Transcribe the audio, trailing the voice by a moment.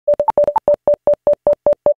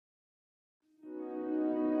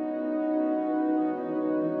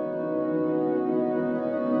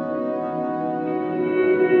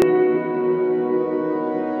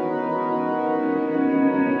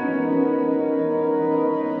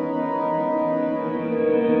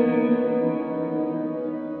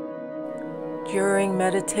During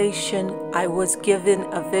meditation, I was given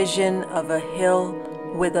a vision of a hill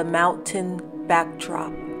with a mountain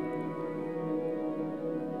backdrop.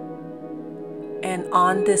 And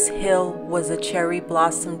on this hill was a cherry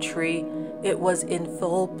blossom tree. It was in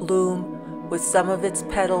full bloom, with some of its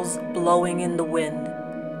petals blowing in the wind.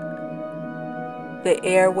 The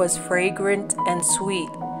air was fragrant and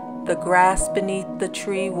sweet. The grass beneath the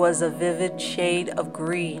tree was a vivid shade of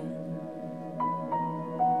green.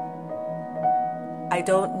 I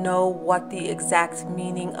don't know what the exact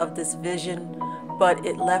meaning of this vision, but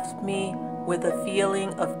it left me with a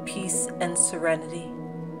feeling of peace and serenity.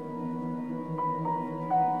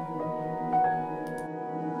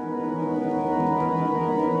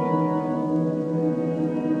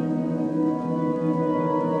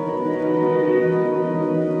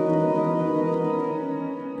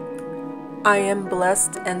 I am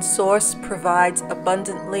blessed, and Source provides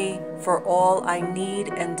abundantly for all I need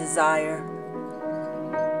and desire.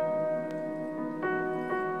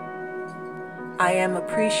 I am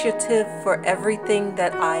appreciative for everything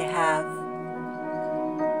that I have.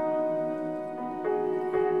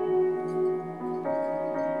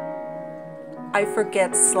 I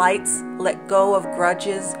forget slights, let go of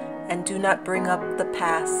grudges, and do not bring up the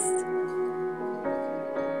past.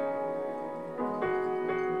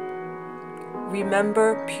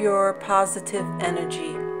 Remember pure, positive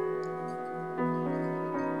energy.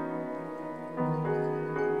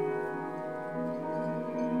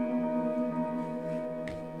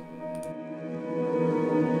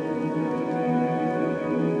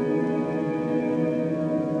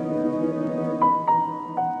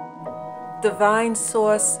 Divine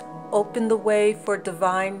Source, open the way for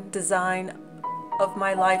divine design of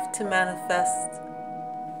my life to manifest.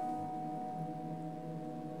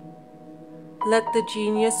 Let the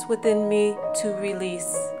genius within me to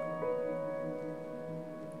release.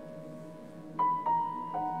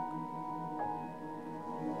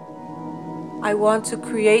 I want to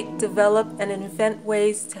create, develop, and invent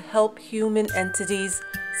ways to help human entities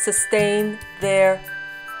sustain their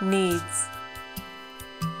needs.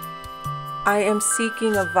 I am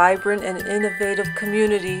seeking a vibrant and innovative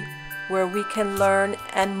community where we can learn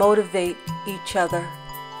and motivate each other.